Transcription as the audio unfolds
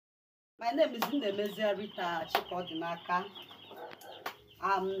My name is Nnaemezie Rita Chikaodinaka.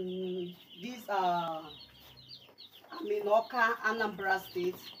 I'm in Awka, Anambra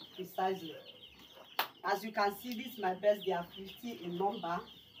State, precisely. As you can see, this is my best. They are 50 in number.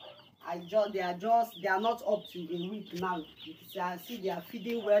 They are not up to a week now. You can see they are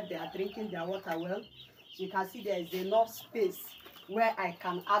feeding well, they are drinking their water well. So you can see there is enough space where I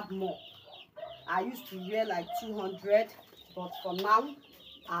can add more. I used to wear like 200, but for now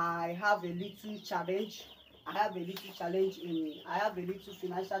I have a little challenge. I have a little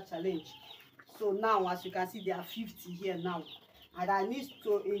financial challenge. So now, as you can see, there are 50 here now, and I need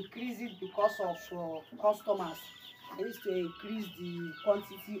to increase it because of customers. I need to increase the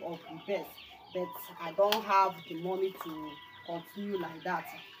quantity of the birds, but I don't have the money to continue like that.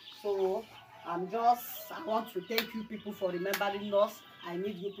 So I want to thank you people for remembering us. I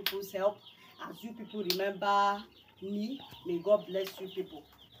need you people's help. As you people remember me, may God bless you people.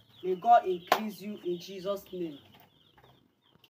 May God increase you in Jesus' name.